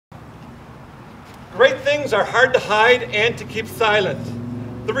Great things are hard to hide and to keep silent.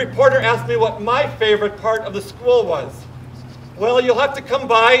 The reporter asked me what my favorite part of the school was. Well, you'll have to come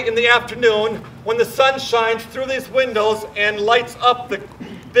by in the afternoon when the sun shines through these windows and lights up the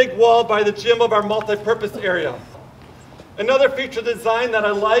big wall by the gym of our multi-purpose area. Another feature design that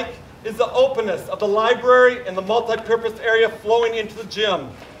I like is the openness of the library and the multi-purpose area flowing into the gym.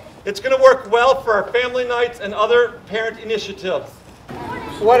 It's going to work well for our family nights and other parent initiatives.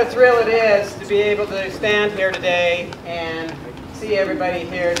 What a thrill it is to be able to stand here today and see everybody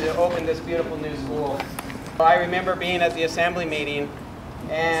here to open this beautiful new school. I remember being at the assembly meeting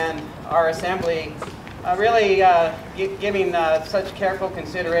and our assembly really giving such careful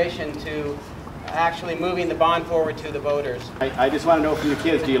consideration to actually moving the bond forward to the voters. I just want to know from the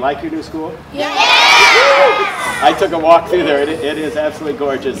kids, do you like your new school? Yeah! I took a walk through there. It is absolutely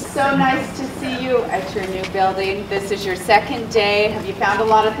gorgeous. So nice to see you at your new building. This is your second day. Have you found a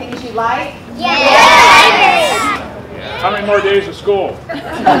lot of things you like? Yes! How many more days of school?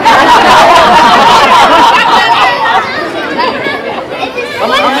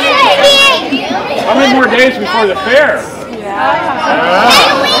 How many more days before the fair?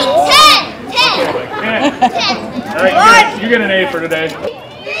 10. All right, you get an A for today.